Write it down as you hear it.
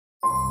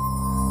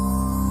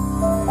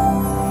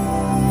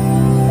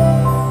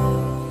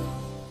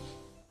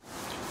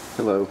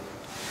Hello.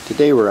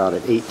 Today we're out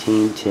at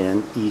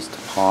 1810 East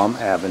Palm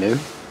Avenue,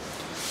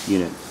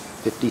 Unit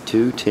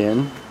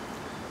 5210.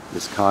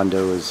 This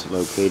condo is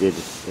located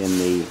in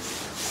the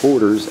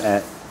quarters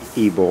at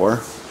Ybor,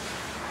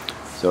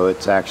 so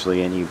it's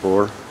actually in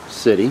Ybor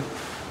City.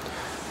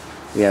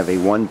 We have a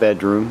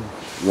 1-bedroom,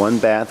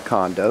 1-bath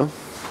condo,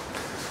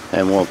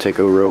 and we'll take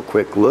a real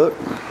quick look.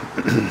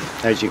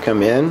 As you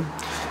come in,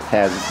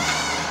 has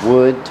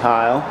wood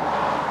tile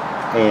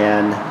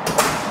and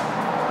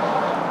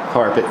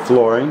carpet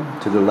flooring.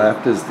 To the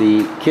left is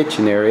the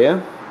kitchen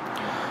area.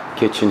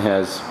 Kitchen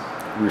has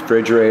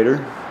refrigerator,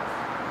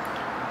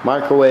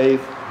 microwave,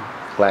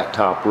 flat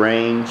top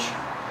range,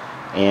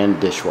 and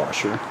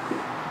dishwasher.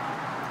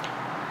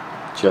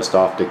 Just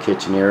off the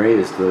kitchen area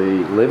is the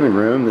living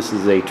room. This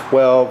is a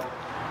 12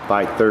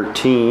 by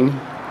 13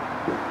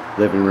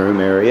 living room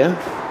area.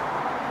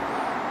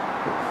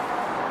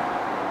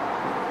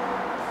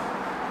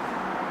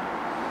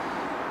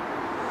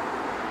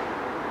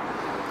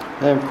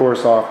 And of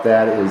course off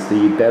that is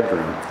the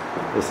bedroom.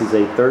 This is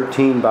a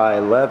 13 by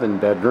 11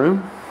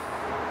 bedroom.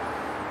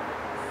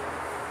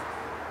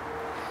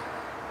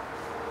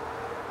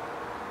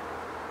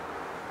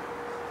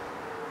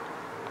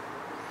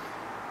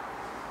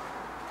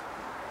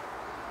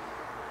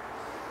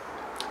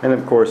 And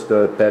of course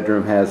the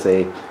bedroom has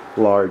a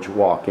large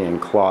walk-in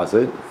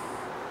closet.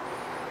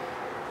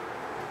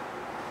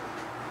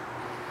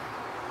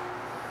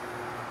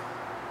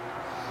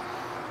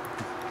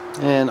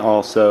 And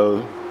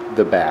also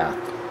the bath.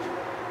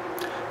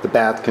 The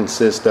bath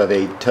consists of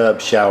a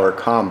tub shower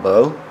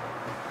combo.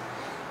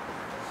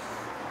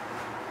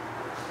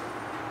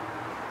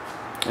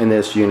 And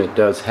this unit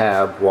does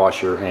have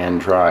washer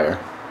and dryer.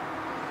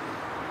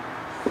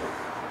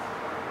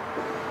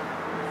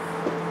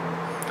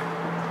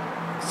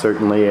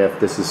 Certainly, if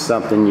this is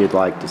something you'd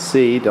like to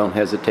see, don't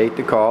hesitate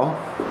to call.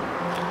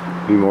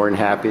 Be more than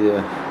happy to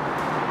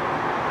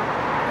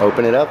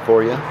open it up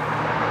for you.